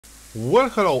Well,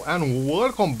 hello and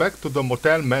welcome back to the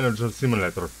Motel Manager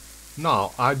Simulator.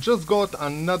 Now, I just got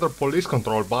another police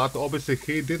control, but obviously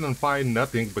he didn't find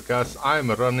nothing because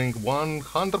I'm running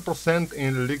 100%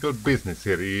 in legal business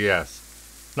here, yes.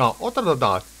 Now, other than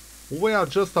that, we are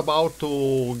just about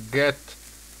to get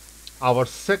our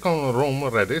second room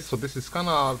ready, so this is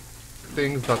kinda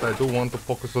things that I do want to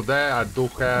focus today. I do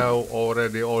have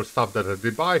already all stuff that I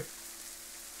did buy.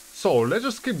 So, let's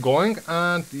just keep going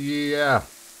and yeah.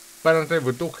 Apparently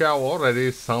we do have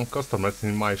already some customers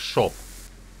in my shop.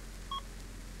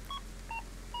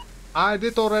 I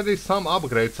did already some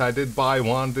upgrades. I did buy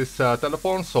one this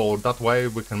telephone, so that way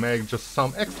we can make just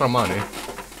some extra money.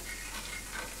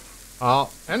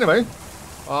 Anyway,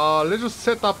 let's just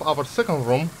set up our second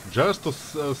room just to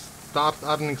start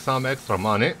earning some extra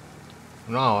money.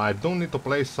 Now I do need to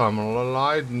place some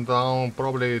light down.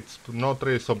 Probably it's not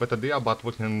really so bad idea, but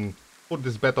we can put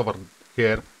this bed over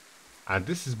here. And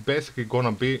this is basically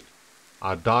gonna be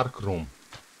a dark room.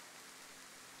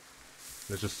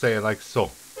 Let's just say it like so.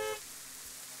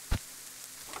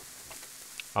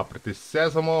 A pretty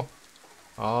sesamo.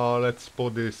 Let's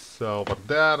put this over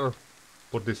there.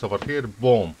 Put this over here.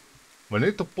 Boom. We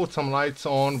need to put some lights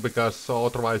on because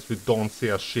otherwise we don't see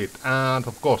a shit. And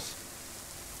of course,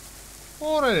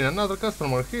 already another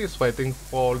customer. He is waiting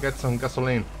for get some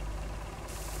gasoline.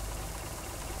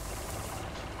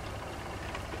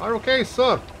 Are you okay,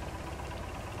 sir?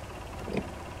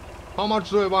 How much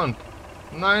do you want?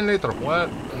 9 liter. Well,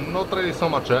 not really so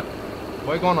much, eh?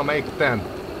 We're gonna make 10.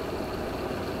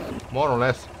 More or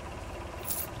less.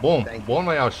 Boom. Bon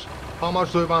voyage. How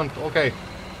much do you want? Okay.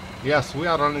 Yes, we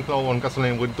are running low on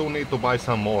gasoline. We do need to buy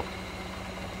some more.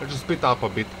 Let's just speed up a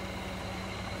bit.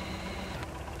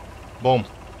 Boom.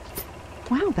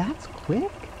 Wow, that's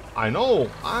quick. I know.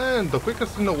 I am the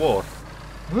quickest in the world.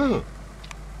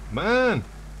 Man.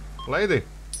 Lady.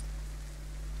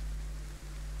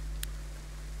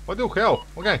 What the hell?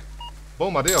 Okay.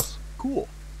 Boom, adios. Cool.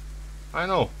 I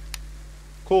know.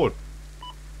 Cool.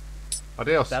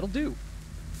 Adios. That'll do.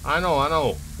 I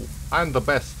know. I'm the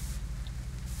best.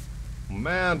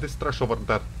 Man, this trash over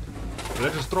there.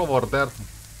 Let's just throw over there.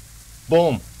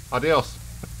 Boom. Adios.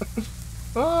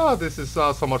 This is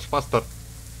so much faster.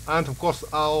 And of course,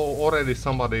 already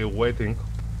somebody waiting.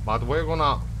 But we're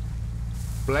gonna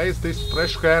place this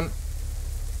trash can.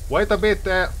 Wait a bit,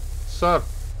 sir.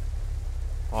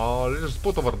 Let's just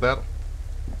put over there.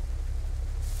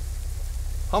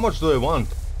 How much do I want?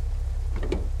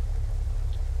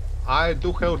 I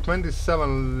do have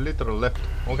 27 liter left.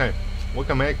 Okay, we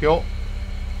can make you.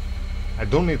 I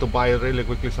do need to buy really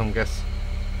quickly some gas.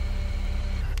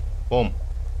 Boom.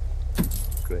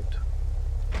 Good.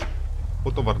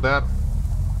 Put over there.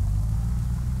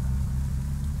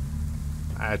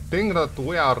 I think that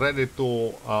we are ready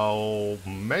to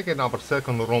make it our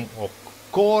second room. Of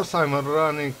course I'm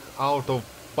running out of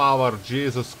power,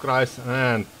 Jesus Christ,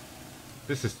 and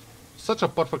this is such a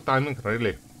perfect timing,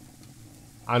 really.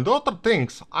 And other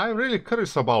things I'm really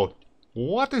curious about.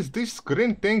 What is this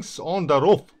green things on the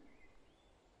roof?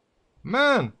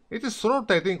 Man, it is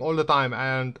rotating all the time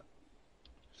and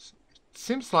it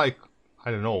seems like, I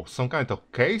don't know, some kind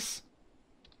of case?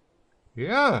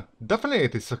 Yeah, definitely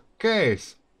it is a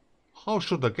case. How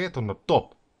should I get on the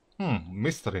top?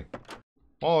 Mystery.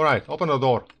 Alright, open the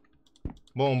door.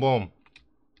 Boom, boom.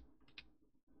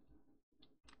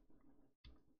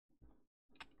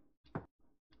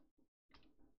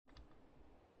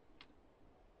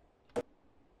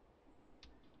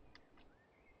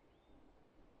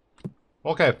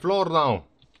 Okay, floor down.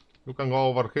 You can go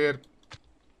over here.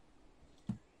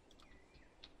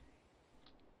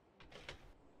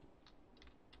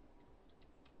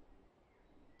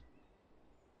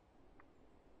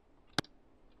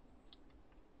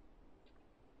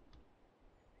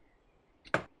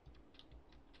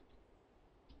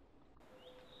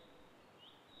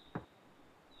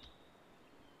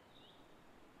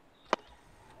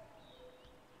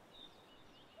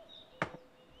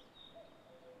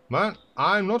 Man,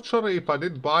 I'm not sure if I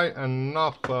did buy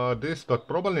enough this, but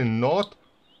probably not.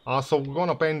 So we're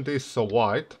gonna paint this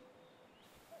white.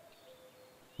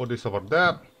 Put this over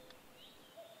there.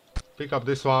 Pick up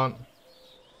this one.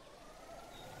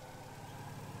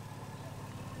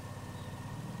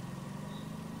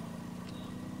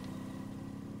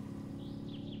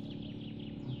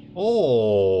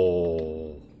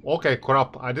 Oh, okay,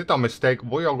 crap. I did a mistake.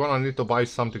 We are gonna need to buy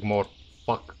something more.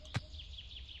 Fuck.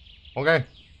 Okay.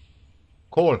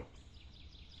 Cool.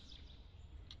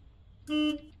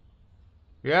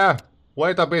 Yeah,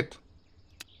 wait a bit.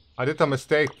 I did a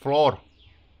mistake. Floor.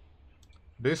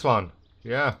 This one.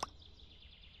 Yeah.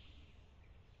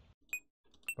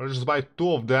 Let's just buy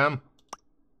 2 of them.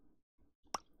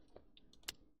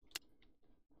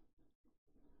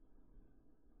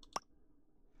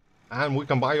 And we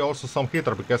can buy also some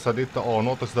heater, because I did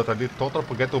notice that I did totally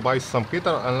forget to buy some heater,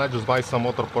 and let's just buy some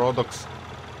other products.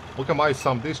 We can buy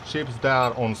some these chips that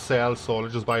are on sale, so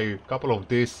let's just buy a couple of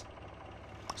these.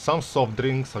 Some soft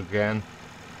drinks again.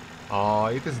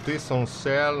 It is this on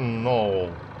sale?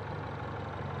 No.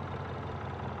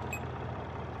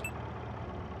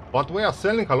 But we are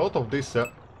selling a lot of this.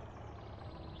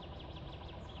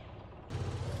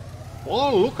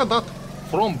 Oh, look at that!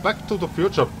 From Back to the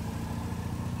Future.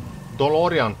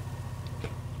 DeLorean.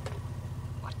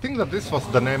 I think that this was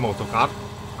the name of the car.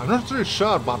 I'm not really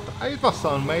sure, but it was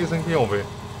an amazing movie.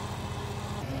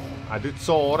 I did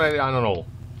so already, I don't know,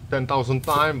 10,000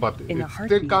 times, but it's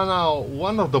still kinda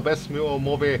one of the best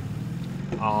movie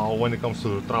when it comes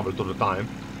to travel to the time.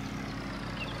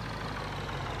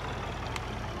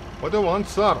 What do you want,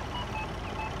 sir?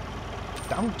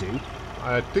 That'll do.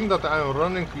 I think that I'm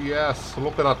running, yes,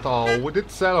 look at that, we did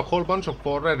sell a whole bunch of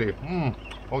already.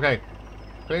 Okay,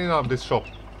 cleaning up this shop.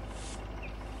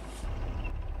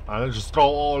 I'll just throw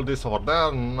all this over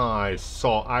there, nice.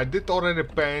 So I did already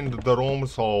paint the room,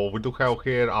 so we do have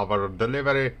here our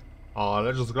delivery.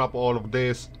 Let's just grab all of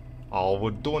this.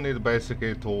 We do need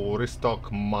basically to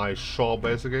restock my shop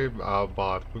basically,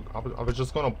 but I was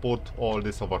just gonna put all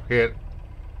this over here.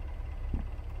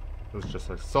 It's just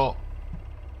like so.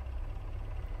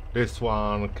 This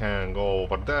one can go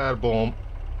over there, boom.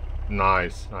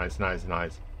 Nice, nice, nice,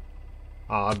 nice.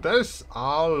 There's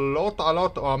a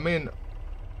lot, I mean,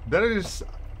 there is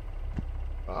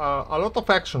a lot of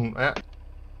action.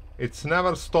 It's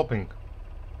never stopping.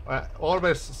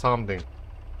 Always something.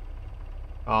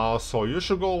 So you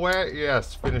should go away.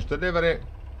 Yes, finish delivery.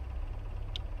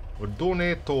 We do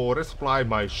need to resupply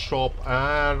my shop.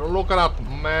 And look at that,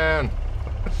 man.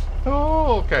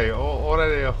 Oh, okay.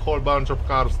 Already a whole bunch of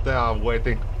cars there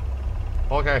waiting.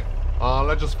 Okay.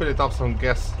 Let's just fill it up some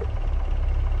gas.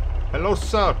 Hello,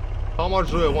 sir. How much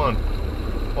do you want?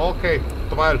 Okay,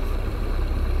 12.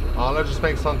 Let's just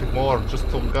make something more, just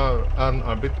to go earn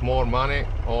a bit more money.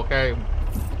 Okay,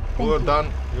 we're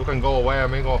done. You can go away,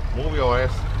 amigo. Move your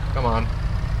ass. Come on.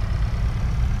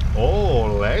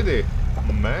 Oh, lady.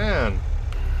 Man.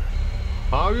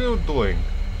 How are you doing?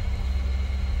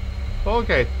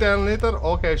 Okay, 10 liter.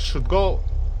 Okay, should go.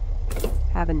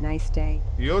 Have a nice day.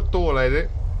 You too, lady.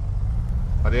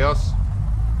 Adios.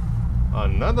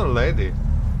 Another lady.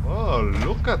 Oh,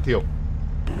 look at you.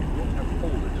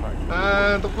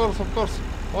 And of course.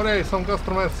 Okay, some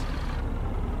customers.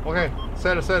 Okay,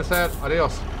 sell.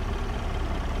 Adios.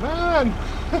 Man.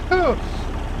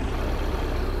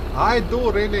 I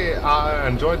do really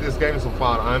enjoy this game so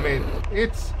far. I mean,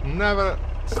 it's never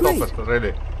stopped,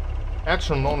 really.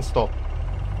 Action non-stop.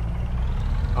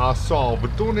 So we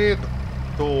do need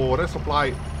to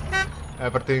resupply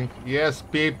everything. Yes,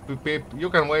 beep. You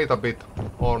can wait a bit,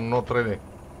 or not really.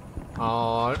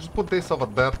 Let's put this over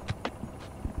there.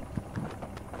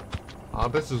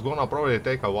 This is gonna probably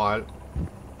take a while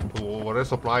to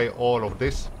resupply all of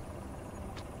this.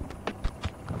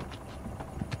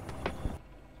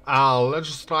 Let's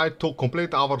just try to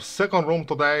complete our second room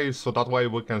today, so that way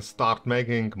we can start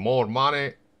making more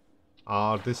money.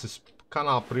 This is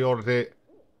kinda priority.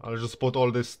 I'll just put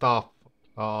all this stuff.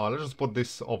 Let's just put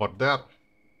this over there.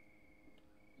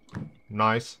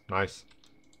 Nice.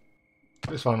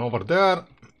 This one over there.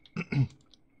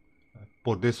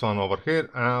 Put this one over here.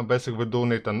 And basically we do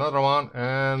need another one.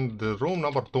 And the room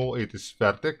number 2, it is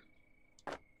vertic.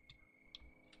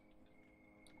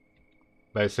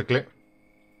 Basically.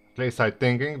 At least I'm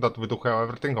thinking that we do have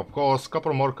everything. Of course,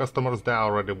 couple more customers, they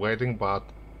are already waiting, but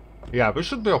yeah, we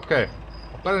should be okay.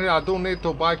 Apparently I do need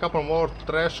to buy a couple more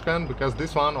trash cans, because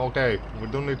this one, okay, we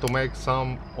do need to make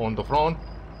some on the front.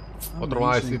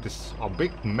 Otherwise it is a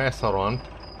big mess around.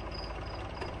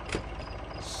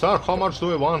 Sir, how much do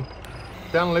we want?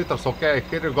 10 liters, okay,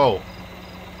 here you go.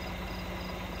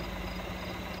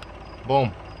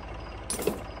 Boom.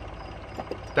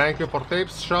 Thank you for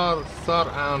tips, sure, sir,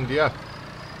 and yeah.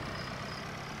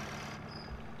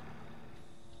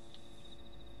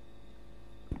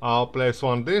 I'll place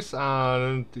one this,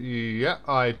 and yeah,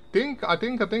 I think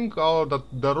that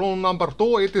the room number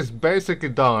 2, it is basically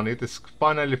done. It is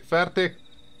finally vertic.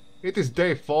 It is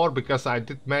day 4 because I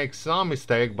did make some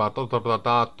mistake, but other than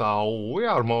that, we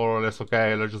are more or less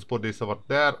okay. Let's just put this over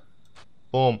there.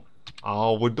 Boom.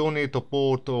 We do need to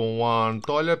put one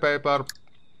toilet paper.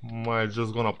 I'm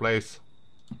just gonna place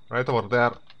right over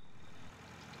there.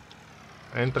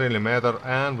 Ain't really matter,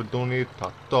 and we do need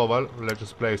a towel. Let's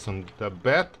just place on the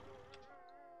bed.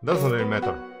 Doesn't really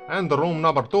matter. And the room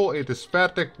number 2, it is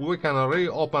fertig. We can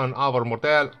reopen our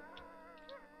motel.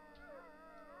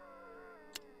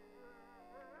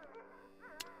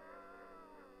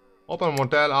 Open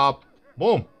motel up.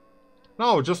 Boom.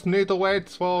 Now just need to wait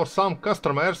for some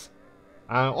customers.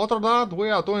 And other than that, we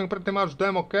are doing pretty much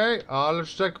damn okay.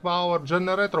 Let's check our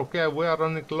generator. Okay, we are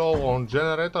running low on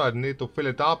generator. I need to fill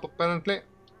it up apparently.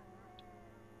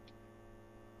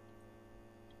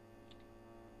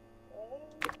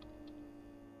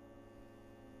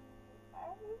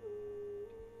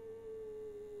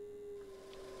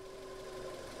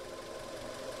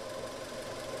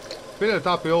 Fill it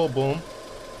up, yo, boom.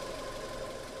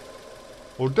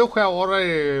 We do have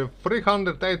already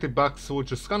 380 bucks,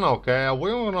 which is kinda okay.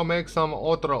 We wanna make some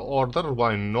other order,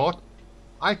 why not?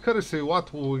 I curious see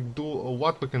what we do,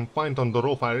 what we can find on the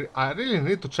roof. I really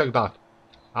need to check that.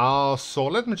 So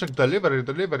let me check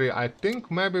delivery. I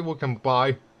think maybe we can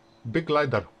buy big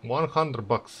ladder, 100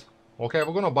 bucks. Okay,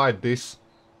 we're gonna buy this.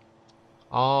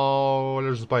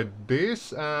 Let's buy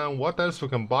this, and what else we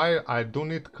can buy? I do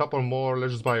need a couple more.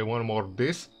 Let's just buy one more of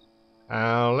this.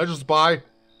 Let's just buy.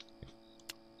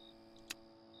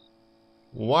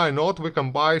 Why not? We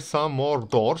can buy some more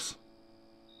doors.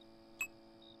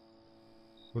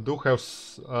 We do have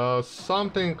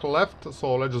something left,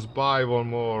 so let's just buy one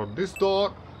more. This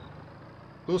door,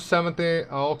 270.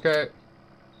 Okay,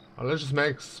 let's just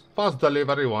make fast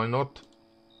delivery. Why not?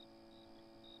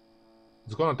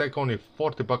 It's gonna take only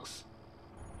 40 bucks.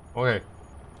 Okay,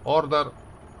 order.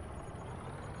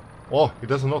 Oh, it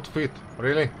does not fit.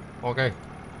 Really? Okay.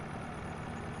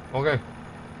 Okay.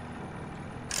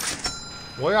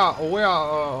 We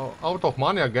are out of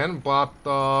money again, but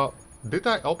did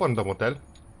I open the motel?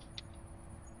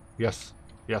 Yes,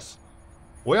 yes.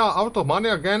 We are out of money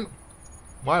again.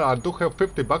 Well, I do have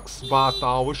 50 bucks,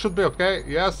 but we should be okay.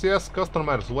 Yes, yes,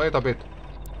 customers, wait a bit.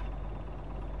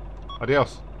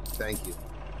 Adios. Thank you.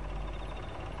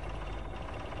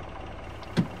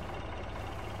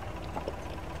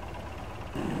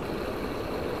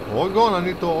 We're gonna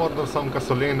need to order some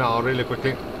gasolina really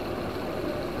quickly.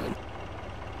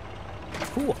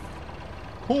 Cool.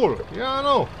 Cool, yeah, I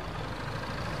know.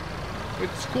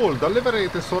 It's cool. Delivery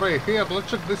it is already here.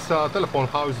 Let's check this telephone,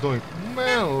 how it's doing.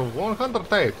 Man,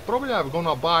 108. Probably I'm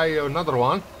gonna buy another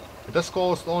one. It does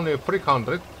cost only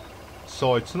 300.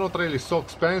 So it's not really so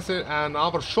expensive. And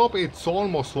our shop, it's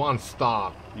almost 1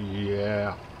 star.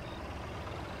 Yeah.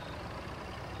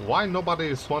 Why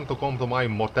nobody want to come to my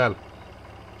motel?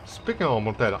 Speaking of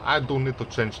motel, I do need to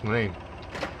change the name.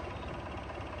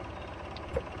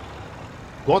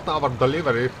 Got our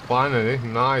delivery, finally.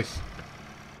 Nice.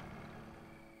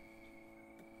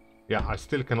 Yeah, I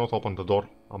still cannot open the door.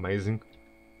 Amazing.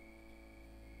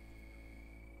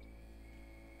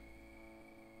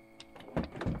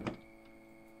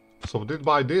 So we did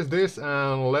buy this,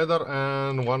 and leather,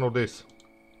 and one of this.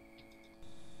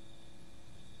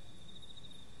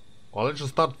 Well, let's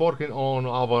just start working on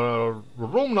our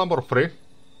room number 3.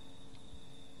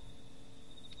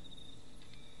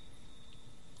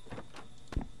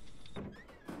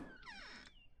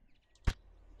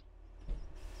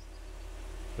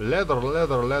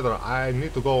 Leather. I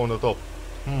need to go on the top.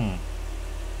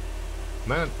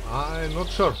 Man, I'm not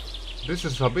sure. This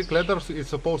is a big leather. It's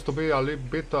supposed to be a little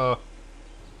bit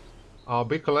a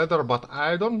big leather, but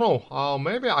I don't know.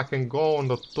 Maybe I can go on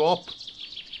the top.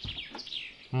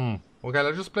 Okay,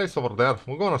 let's just place over there.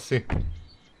 We're gonna see.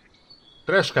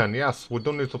 Trash can, yes. We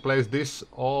do need to place this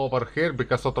over here,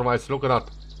 because otherwise, look at that.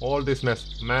 All this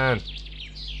mess. Man.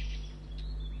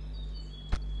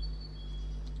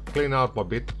 Clean out a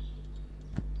bit.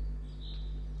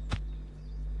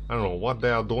 I don't know what they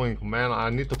are doing, man. I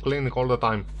need to clean it all the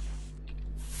time.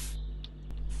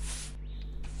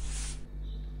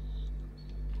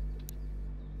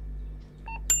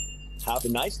 Have a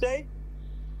nice day.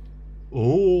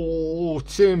 Oh,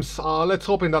 James, let's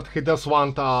hope that he does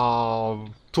want a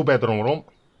 2-bedroom room.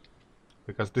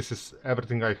 Because this is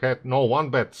everything I had. No, 1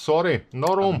 bed. Sorry,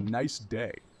 no room. Have a nice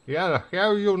day. Yeah,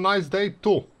 have you a nice day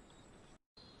too.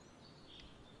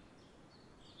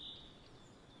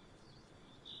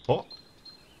 Oh.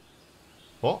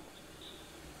 Oh.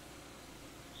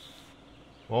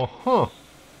 Uh-huh.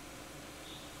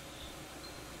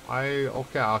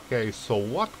 Okay, so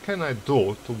what can I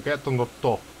do to get on the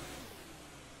top?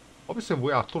 Obviously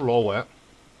we are too low, eh?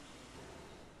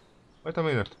 Wait a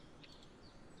minute.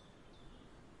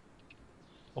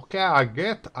 Okay, I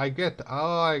get, I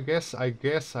guess.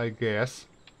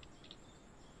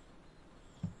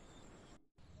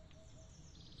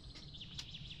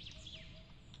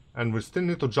 And we still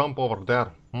need to jump over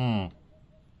there.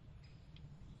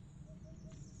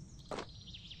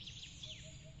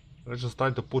 Let's just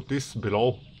try to put this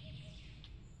below.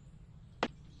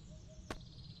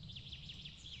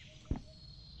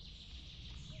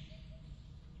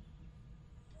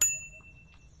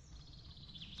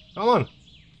 Come on.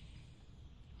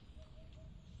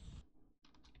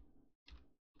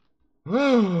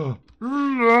 Oh,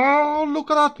 look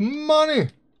at that money!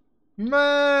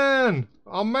 Man!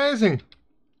 Amazing!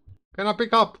 Can I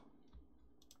pick up?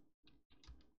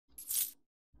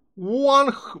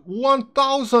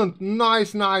 1,000!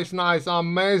 Nice, nice, nice,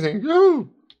 amazing! Yoo!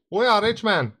 We are rich,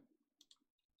 man!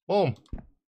 Boom!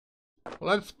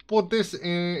 Let's put this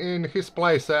in his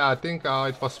place. I think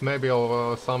it was maybe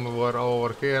over somewhere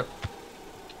over here.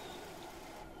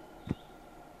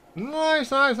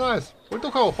 Nice, nice, nice! We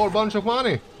took a whole bunch of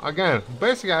money. Again,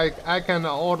 basically I can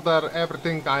order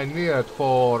everything I need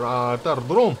for third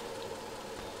room.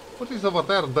 What is over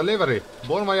there? Delivery.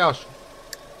 Bon voyage.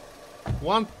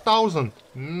 1,000.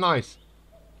 Nice.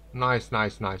 Nice,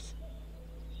 nice, nice.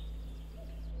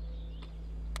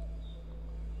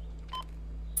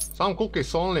 Some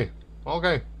cookies only.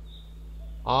 Okay.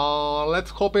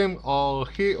 Let's hope him,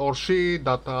 he or she,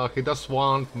 that he does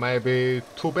want maybe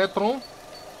 2-bedroom.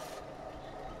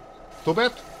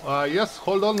 2-bed? Yes,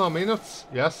 hold on a minute.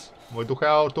 Yes, we do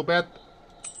have 2-bed.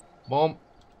 Boom.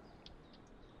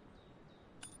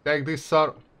 Take this,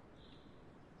 sir.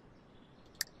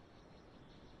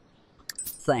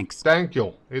 Thanks. Thank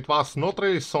you. It was not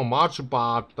really so much,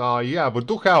 but yeah, we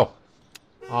do have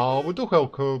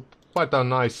quite a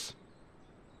nice,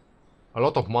 a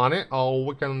lot of money.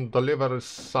 We can deliver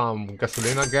some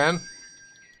gasoline again,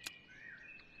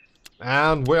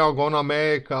 and we are gonna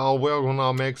make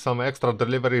some extra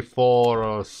delivery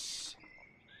for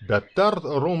the third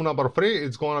room, number 3.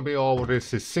 It's gonna be over this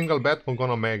single bed. We're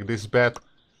gonna make this bed.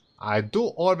 I do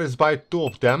always buy 2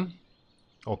 of them.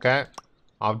 Okay.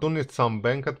 I do need some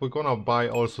blanket. We're gonna buy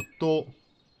also 2.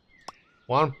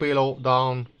 1 pillow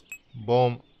down.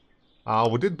 Boom.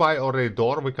 We did buy already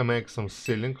door. We can make some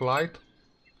ceiling light.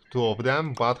 2 of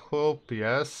them. Bath hoop.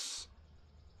 Yes.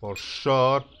 For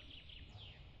sure.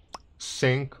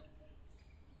 Sink.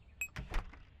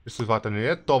 This is what I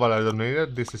needed. Towel I don't need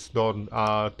it. This is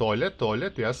the toilet.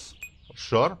 Toilet. Yes. For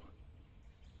sure.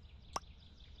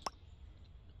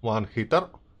 1 heater.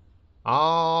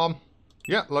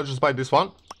 Yeah, let's just buy this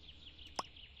one.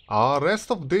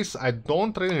 Rest of this I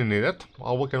don't really need it.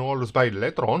 We can always buy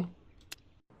later on.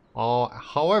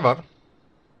 However,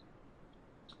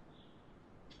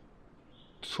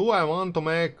 2 I want to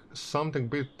make something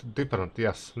bit different.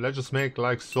 Yes, let's just make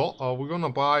like so. We're gonna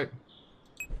buy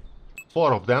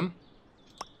 4 of them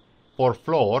for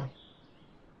floor.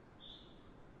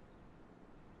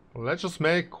 Let's just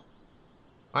make,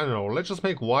 I don't know, let's just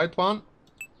make white one.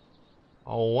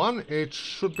 1 it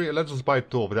should be, let's just buy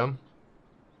 2 of them.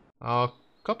 A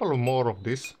couple more of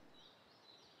this.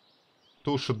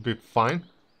 2 should be fine.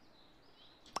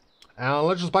 And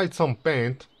let's just buy some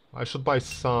paint. I should buy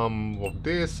some of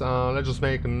this. Let's just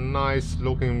make a nice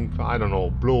looking, I don't know,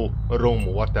 blue room,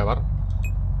 whatever.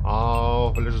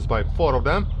 Let's just buy 4 of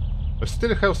them. We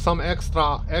still have some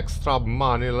extra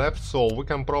money left, so we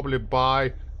can probably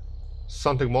buy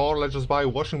something more. Let's just buy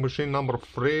washing machine number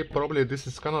 3. Probably this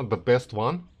is kind of the best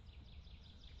one.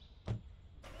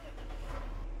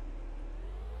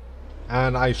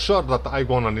 And I'm sure that I'm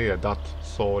gonna need that.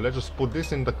 So let's just put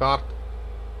this in the cart.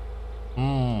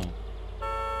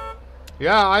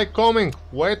 Yeah, I'm coming.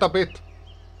 Wait a bit.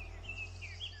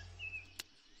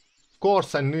 Of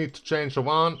course I need to change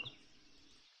one.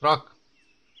 Truck.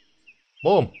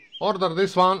 Boom. Order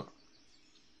this one.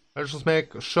 Let's just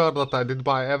make sure that I did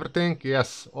buy everything.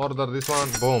 Yes, order this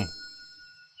one. Boom.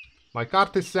 My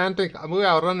cart is empty. We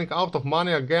are running out of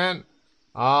money again.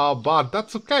 But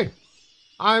that's okay.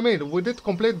 I mean, we did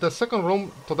complete the second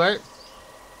room today.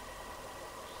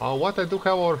 What I do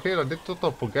have over here, I did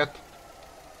totally forget.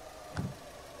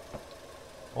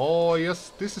 Oh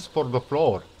yes, this is for the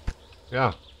floor.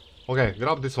 Yeah. Okay,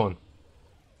 grab this one.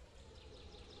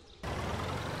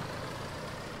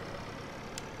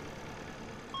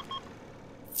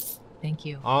 Thank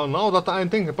you. Now that I'm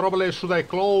thinking, probably should I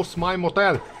close my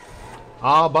motel?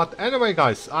 But anyway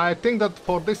guys, I think that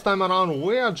for this time around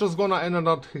we are just gonna end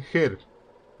it here.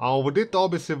 We did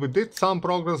some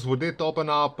progress. We did open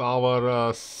up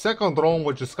our second room,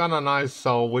 which is kinda nice,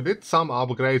 so we did some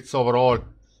upgrades overall.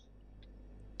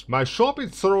 My shop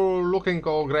is looking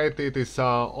all great. It is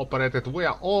operated. We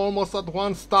are almost at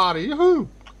 1 star. Yoo-hoo!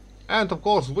 And of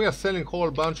course we are selling a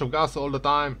whole bunch of gas all the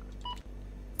time.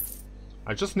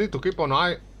 I just need to keep an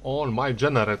eye on my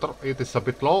generator. It is a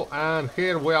bit low, and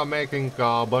here we are making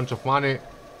a bunch of money.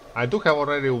 I do have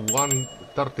already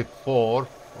 134.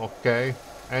 Okay.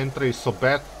 entry is so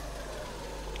bad.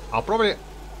 I'll probably...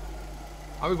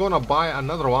 I'm gonna buy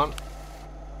another one.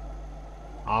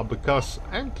 Because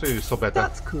entry is so better.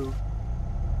 That's cool.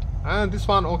 And this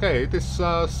one, okay, it is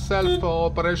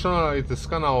self-operational, it is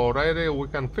kinda already. We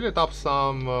can fill it up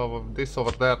some of this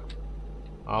over there.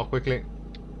 Quickly.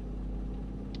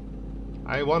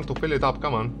 I want to fill it up,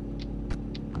 come on.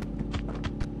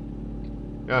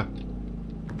 Yeah.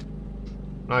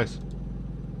 Nice.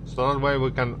 So that way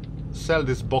we can sell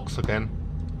this box again.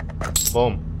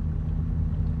 Boom.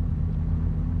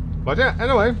 But yeah,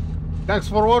 anyway, thanks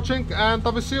for watching and I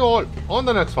will see you all on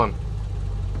the next one.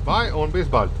 Bye und bis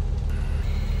bald.